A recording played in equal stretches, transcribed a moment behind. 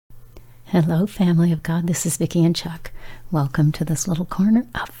Hello, family of God. This is Vicki and Chuck. Welcome to this little corner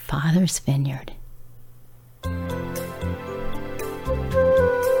of Father's Vineyard.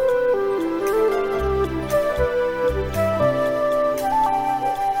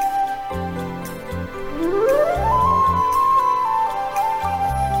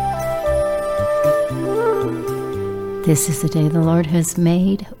 This is the day the Lord has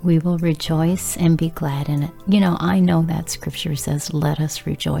made. We will rejoice and be glad in it. You know, I know that scripture says, let us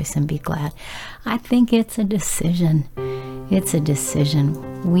rejoice and be glad. I think it's a decision. It's a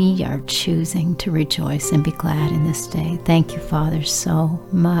decision. We are choosing to rejoice and be glad in this day. Thank you, Father, so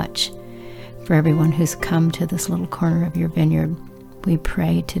much for everyone who's come to this little corner of your vineyard. We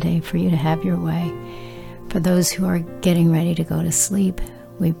pray today for you to have your way. For those who are getting ready to go to sleep,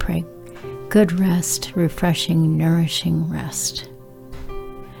 we pray good rest, refreshing, nourishing rest.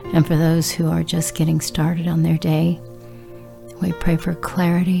 And for those who are just getting started on their day, we pray for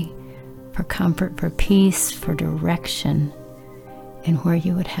clarity, for comfort, for peace, for direction in where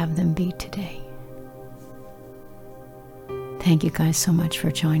you would have them be today. Thank you guys so much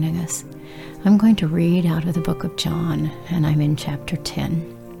for joining us. I'm going to read out of the book of John, and I'm in chapter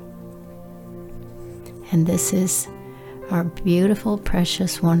 10. And this is our beautiful,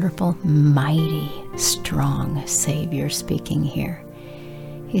 precious, wonderful, mighty, strong Savior speaking here.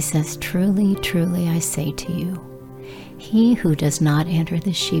 He says, truly, truly, I say to you, he who does not enter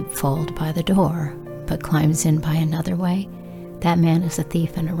the sheepfold by the door, but climbs in by another way, that man is a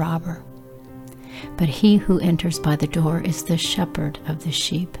thief and a robber. But he who enters by the door is the shepherd of the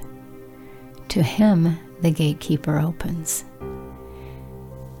sheep. To him the gatekeeper opens.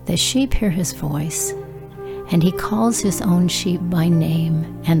 The sheep hear his voice, and he calls his own sheep by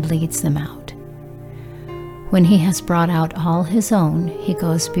name and leads them out. When he has brought out all his own, he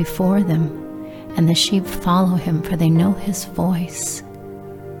goes before them, and the sheep follow him, for they know his voice.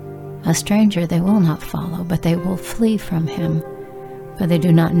 A stranger they will not follow, but they will flee from him, for they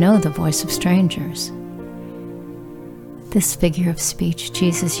do not know the voice of strangers. This figure of speech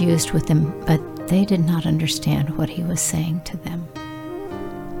Jesus used with them, but they did not understand what he was saying to them.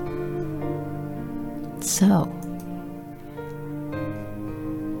 So,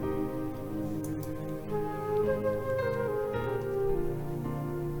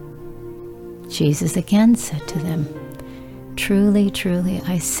 Jesus again said to them, truly, truly,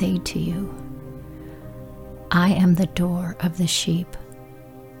 I say to you, I am the door of the sheep.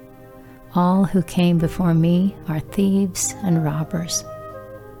 All who came before me are thieves and robbers,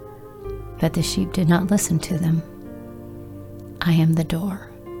 but the sheep did not listen to them. I am the door.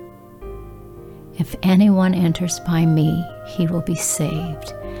 If anyone enters by me, he will be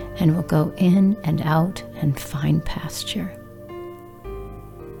saved, and will go in and out and find pasture.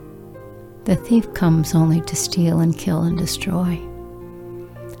 The thief comes only to steal and kill and destroy.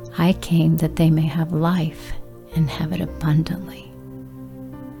 I came that they may have life and have it abundantly.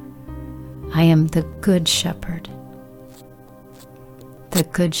 I am the good shepherd. The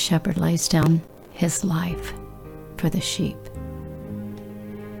good shepherd lays down his life for the sheep.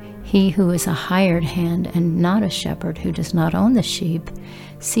 He who is a hired hand and not a shepherd, who does not own the sheep,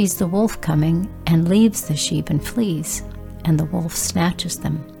 sees the wolf coming and leaves the sheep and flees, and the wolf snatches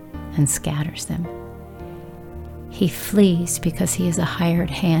them and scatters them. He flees because he is a hired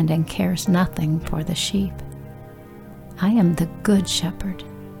hand and cares nothing for the sheep. I am the good shepherd.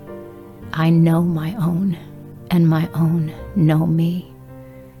 I know my own, and my own know me,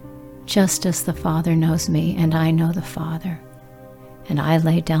 just as the Father knows me, and I know the Father. And I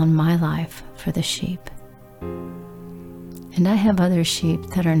lay down my life for the sheep. And I have other sheep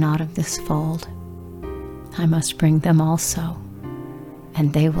that are not of this fold. I must bring them also,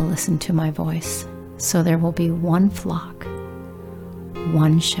 and they will listen to my voice. So there will be one flock,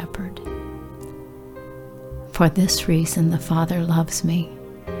 one shepherd. For this reason the Father loves me,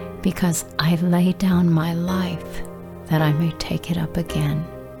 because I lay down my life that I may take it up again.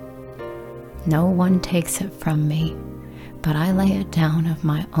 No one takes it from me, but I lay it down of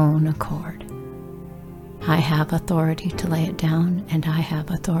my own accord. I have authority to lay it down, and I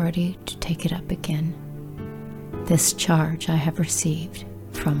have authority to take it up again. This charge I have received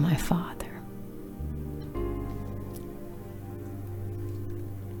from my Father.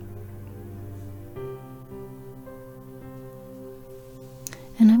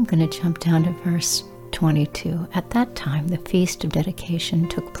 And I'm going to jump down to verse 22. At that time, the feast of dedication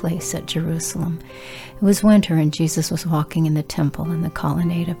took place at Jerusalem. It was winter, and Jesus was walking in the temple in the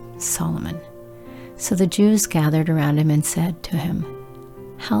colonnade of Solomon. So the Jews gathered around him and said to him,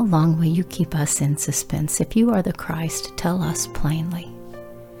 how long will you keep us in suspense? If you are the Christ, tell us plainly.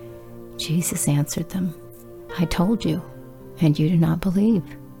 Jesus answered them, I told you, and you do not believe.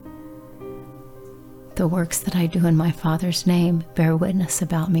 The works that I do in my Father's name bear witness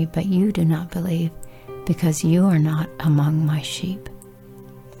about me, but you do not believe, because you are not among my sheep.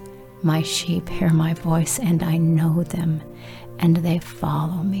 My sheep hear my voice, and I know them, and they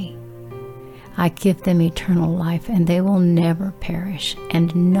follow me. I give them eternal life, and they will never perish,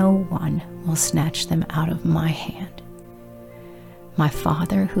 and no one will snatch them out of my hand. My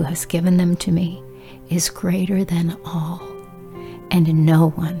Father, who has given them to me, is greater than all, and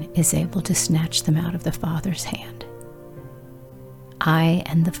no one is able to snatch them out of the Father's hand. I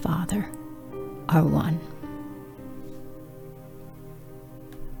and the Father are one.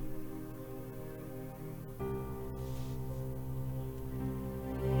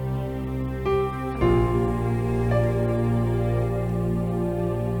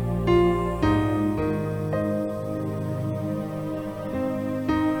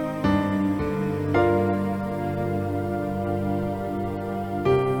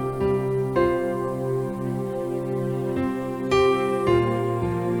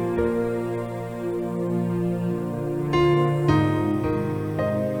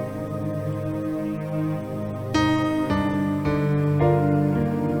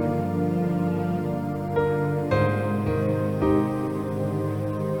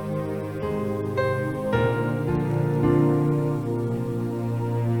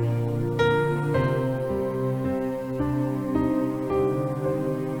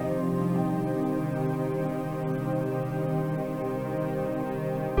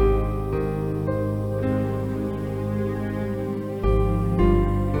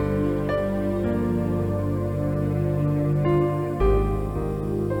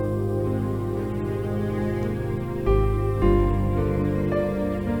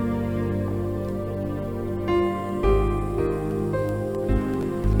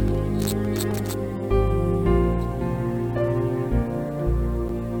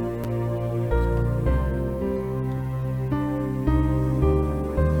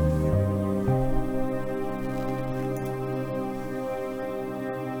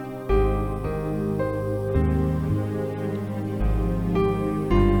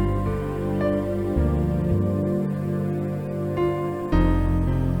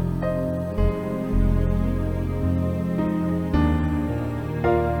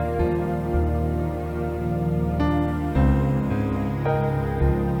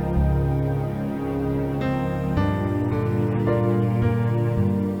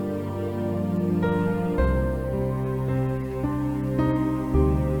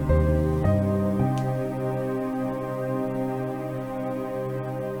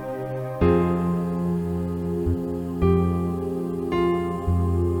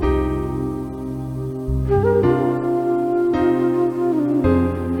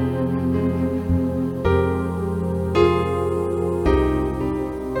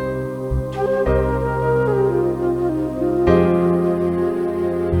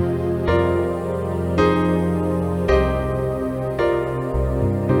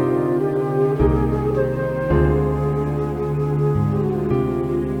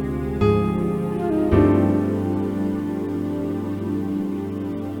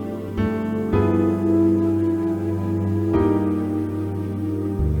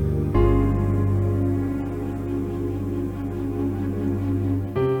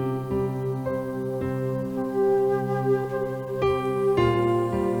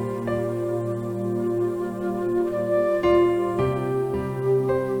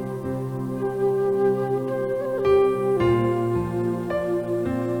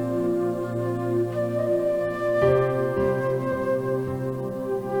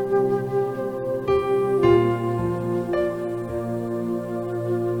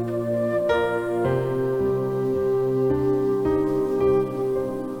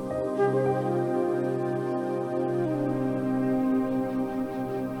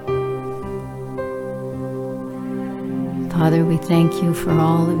 Father, we thank you for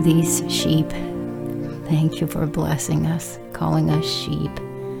all of these sheep. Thank you for blessing us, calling us sheep.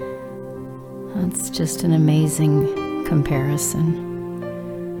 That's just an amazing comparison.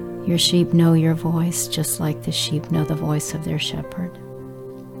 Your sheep know your voice just like the sheep know the voice of their shepherd,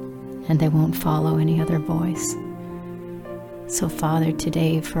 and they won't follow any other voice. So, Father,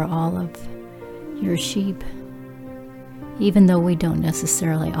 today for all of your sheep, even though we don't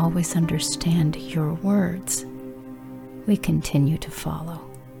necessarily always understand your words, we continue to follow.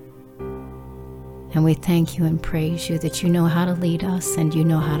 And we thank you and praise you that you know how to lead us and you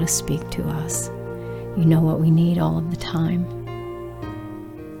know how to speak to us. You know what we need all of the time.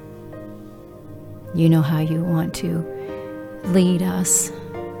 You know how you want to lead us.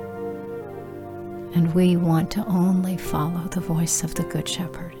 And we want to only follow the voice of the Good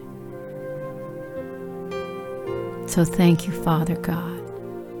Shepherd. So thank you, Father God,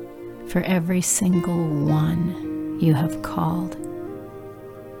 for every single one you have called.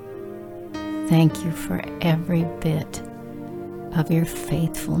 Thank you for every bit of your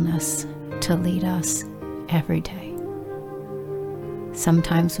faithfulness to lead us every day.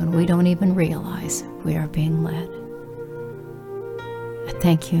 Sometimes when we don't even realize we are being led. I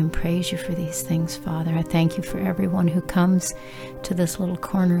thank you and praise you for these things, Father. I thank you for everyone who comes to this little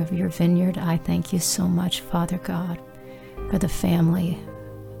corner of your vineyard. I thank you so much, Father God, for the family,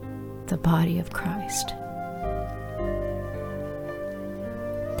 the body of Christ.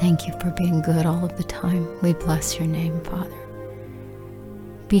 Thank you for being good all of the time. We bless your name, Father.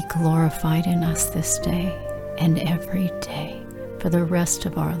 Be glorified in us this day and every day for the rest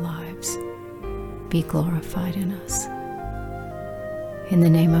of our lives. Be glorified in us. In the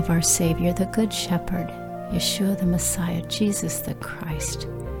name of our Savior, the Good Shepherd, Yeshua the Messiah, Jesus the Christ,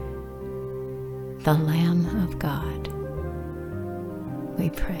 the Lamb of God, we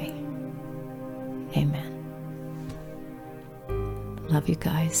pray. Amen. Love you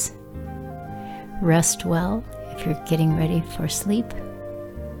guys. Rest well if you're getting ready for sleep.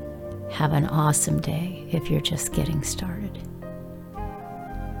 Have an awesome day if you're just getting started.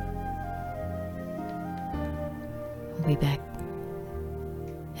 We'll be back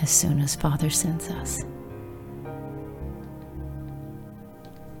as soon as Father sends us.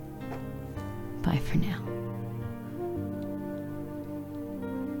 Bye for now.